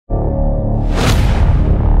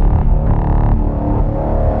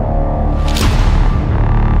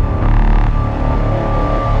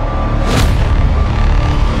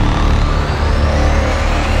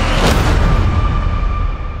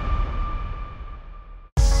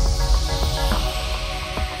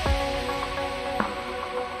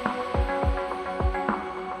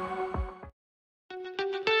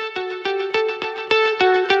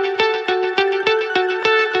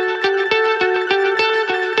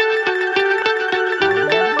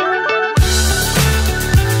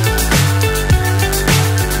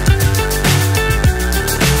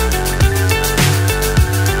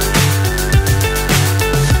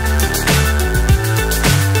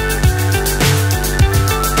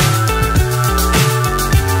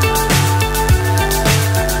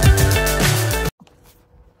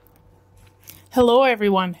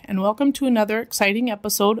everyone, and welcome to another exciting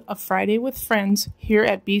episode of Friday with Friends here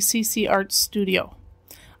at BCC Arts Studio.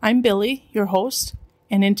 I'm Billy, your host,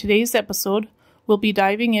 and in today's episode, we'll be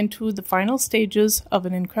diving into the final stages of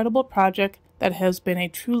an incredible project that has been a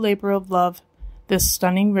true labor of love, this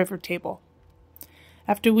stunning river table.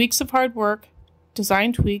 After weeks of hard work,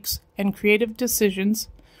 design tweaks, and creative decisions,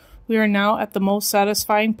 we are now at the most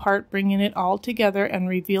satisfying part, bringing it all together and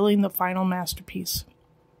revealing the final masterpiece.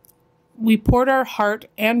 We poured our heart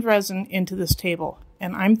and resin into this table,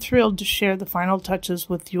 and I'm thrilled to share the final touches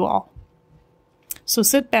with you all. So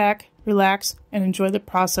sit back, relax, and enjoy the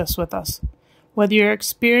process with us. Whether you're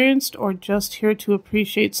experienced or just here to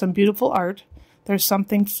appreciate some beautiful art, there's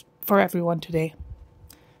something for everyone today.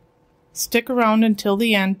 Stick around until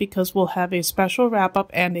the end because we'll have a special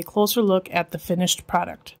wrap-up and a closer look at the finished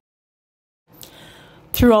product.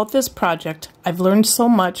 Throughout this project, I've learned so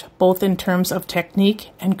much, both in terms of technique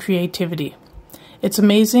and creativity. It's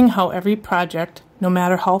amazing how every project, no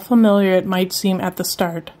matter how familiar it might seem at the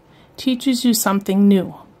start, teaches you something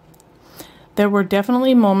new. There were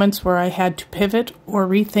definitely moments where I had to pivot or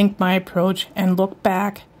rethink my approach and look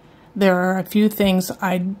back. There are a few things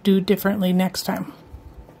I'd do differently next time.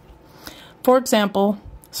 For example,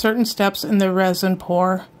 certain steps in the resin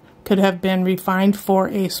pour could have been refined for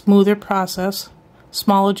a smoother process.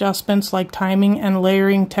 Small adjustments like timing and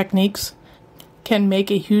layering techniques can make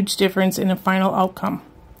a huge difference in a final outcome.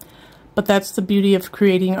 But that's the beauty of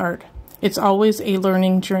creating art. It's always a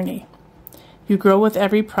learning journey. You grow with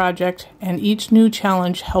every project, and each new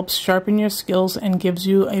challenge helps sharpen your skills and gives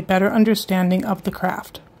you a better understanding of the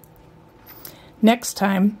craft. Next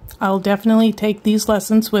time, I'll definitely take these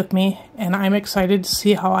lessons with me, and I'm excited to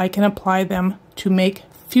see how I can apply them to make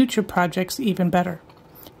future projects even better.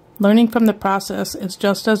 Learning from the process is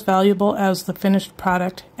just as valuable as the finished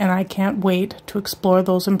product, and I can't wait to explore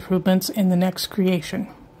those improvements in the next creation.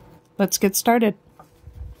 Let's get started.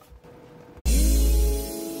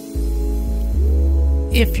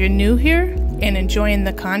 If you're new here and enjoying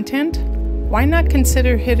the content, why not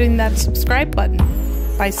consider hitting that subscribe button?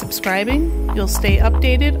 By subscribing, you'll stay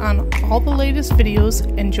updated on all the latest videos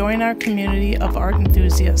and join our community of art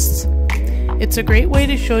enthusiasts. It's a great way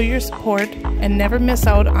to show your support and never miss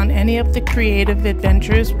out on any of the creative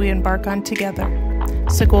adventures we embark on together.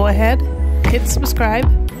 So go ahead, hit subscribe,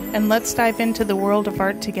 and let's dive into the world of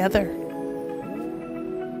art together.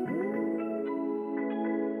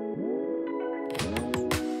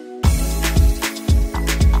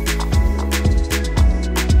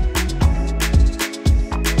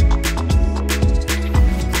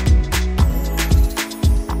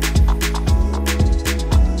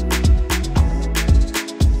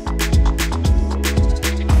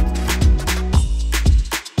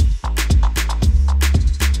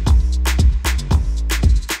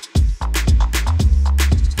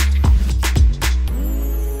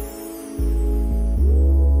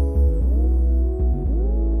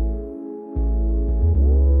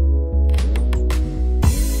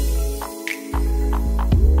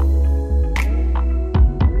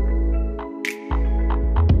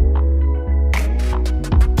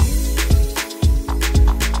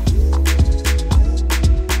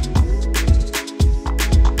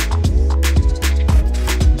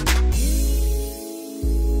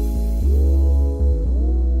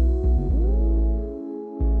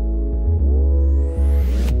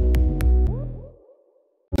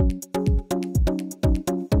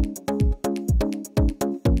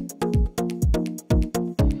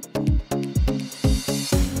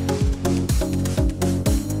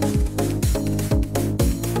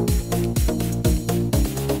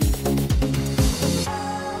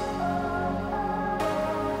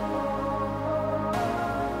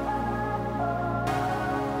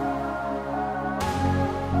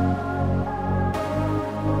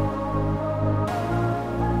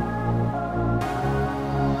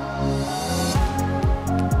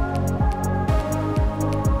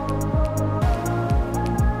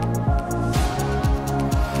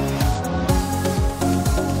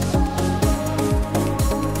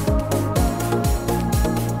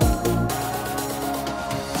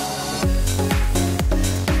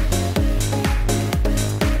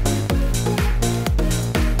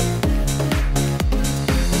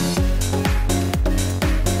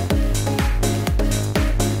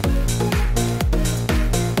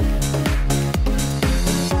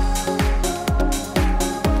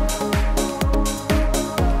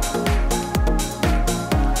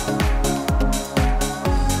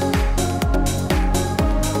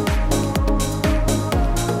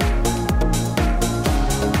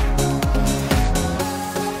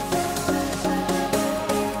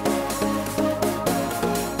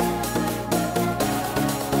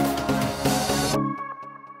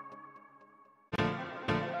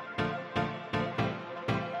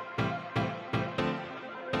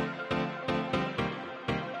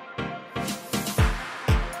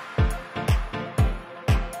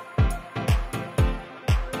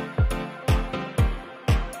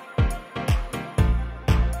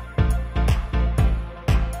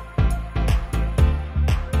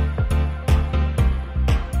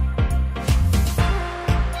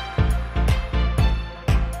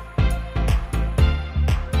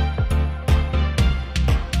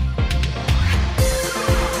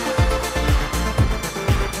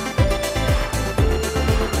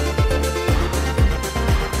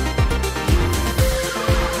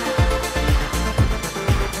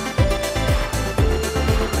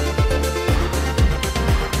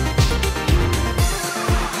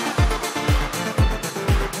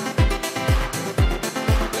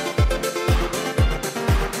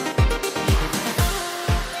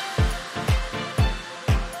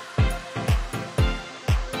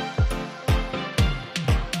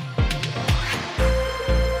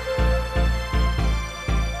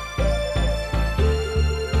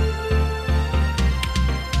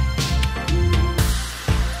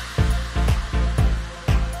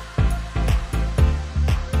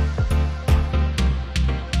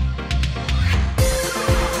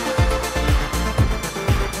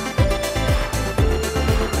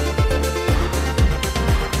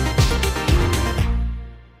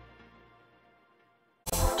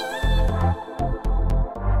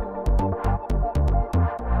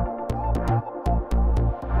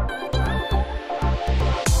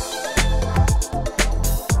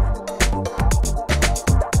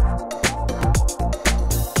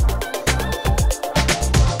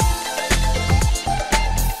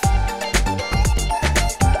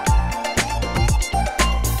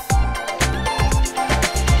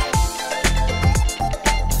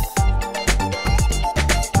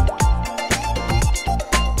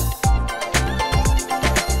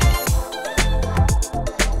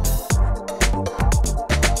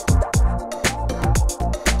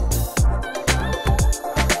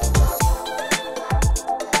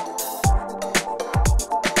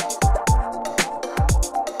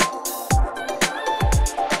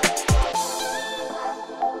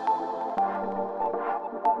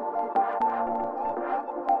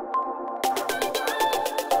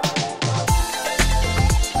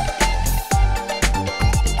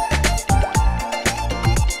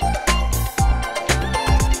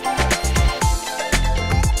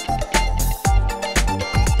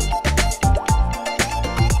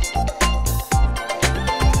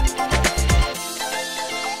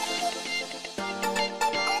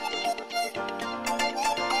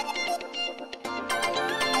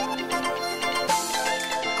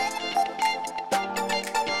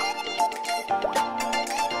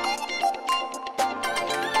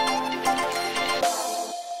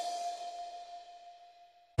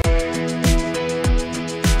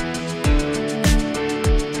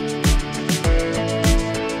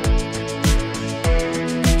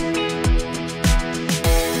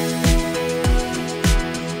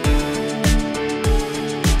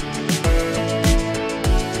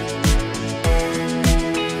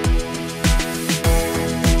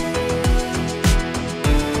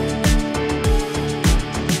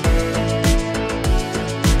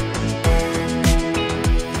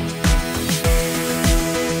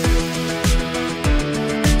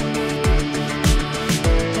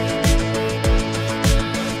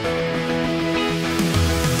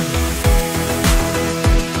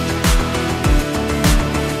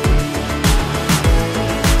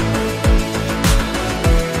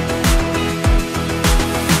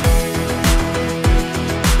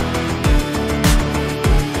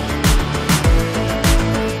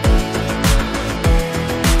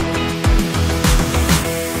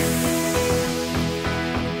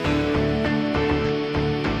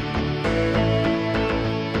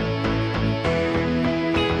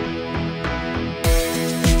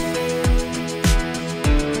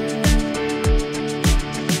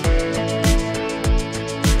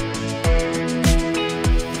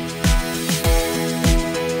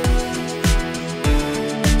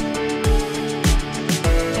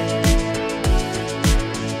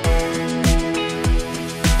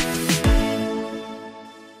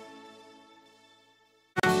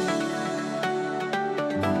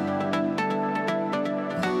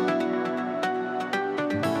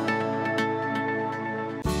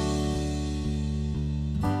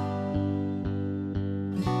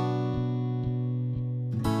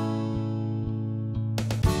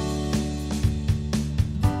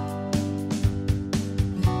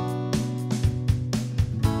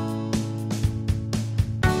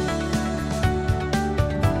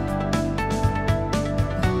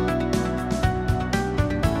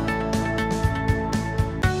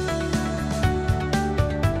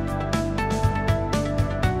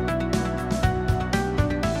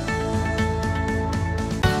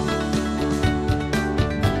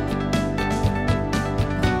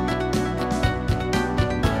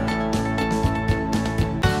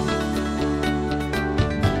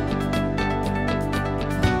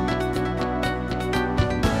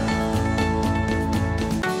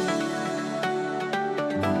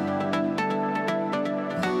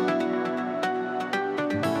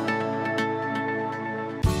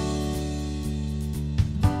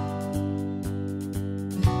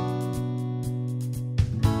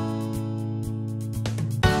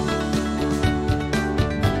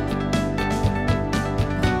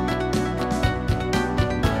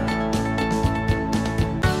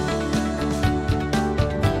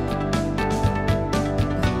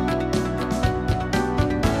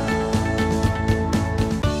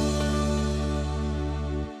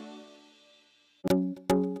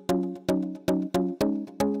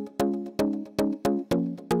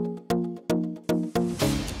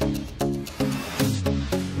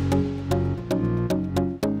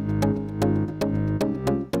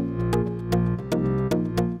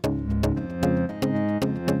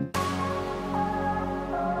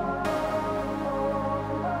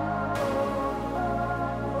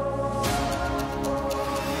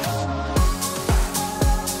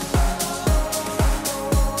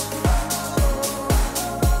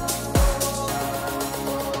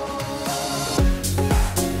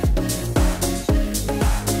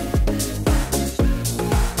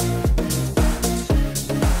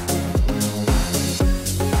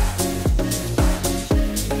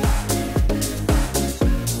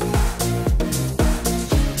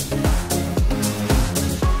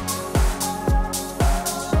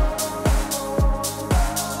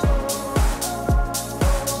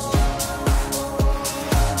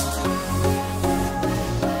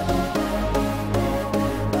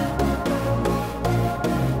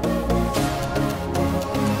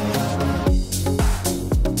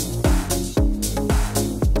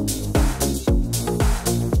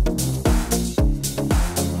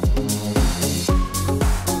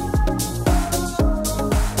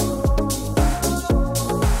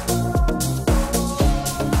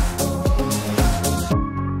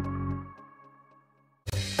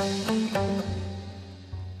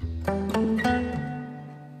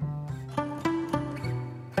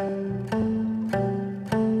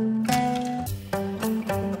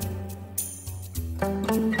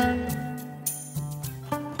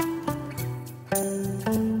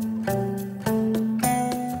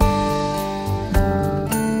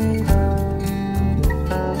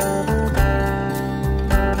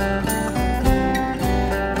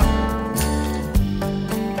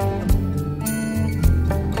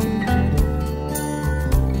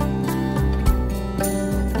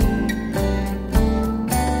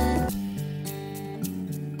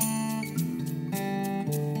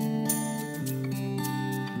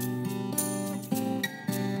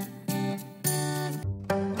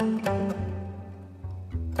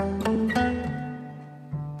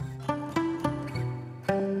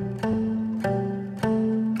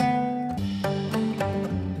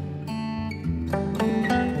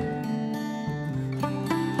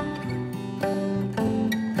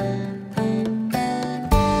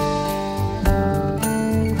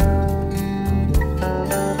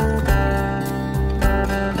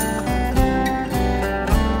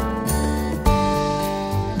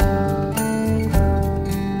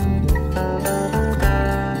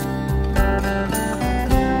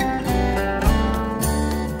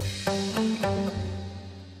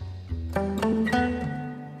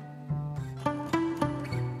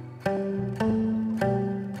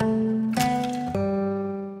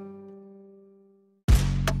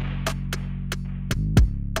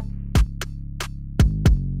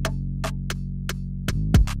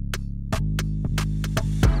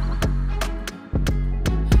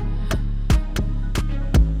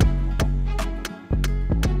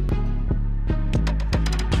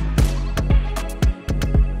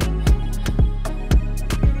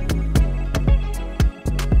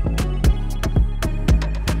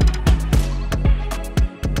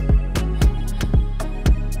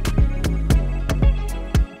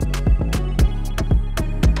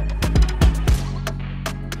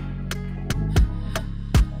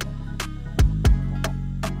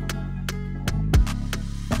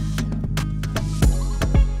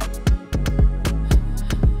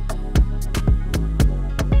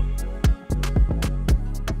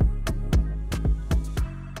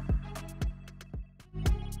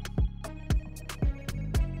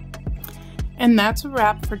 And that's a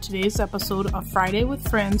wrap for today's episode of Friday with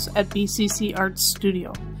Friends at BCC Arts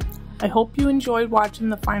Studio. I hope you enjoyed watching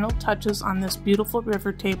the final touches on this beautiful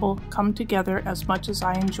river table come together as much as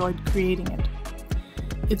I enjoyed creating it.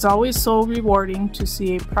 It's always so rewarding to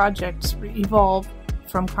see a project evolve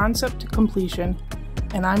from concept to completion,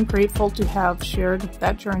 and I'm grateful to have shared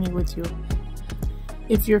that journey with you.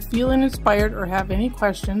 If you're feeling inspired or have any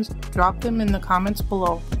questions, drop them in the comments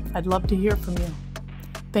below. I'd love to hear from you.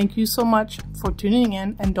 Thank you so much for tuning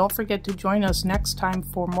in, and don't forget to join us next time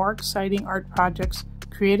for more exciting art projects,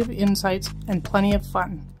 creative insights, and plenty of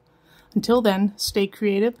fun. Until then, stay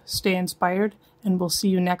creative, stay inspired, and we'll see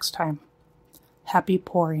you next time. Happy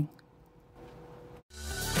pouring.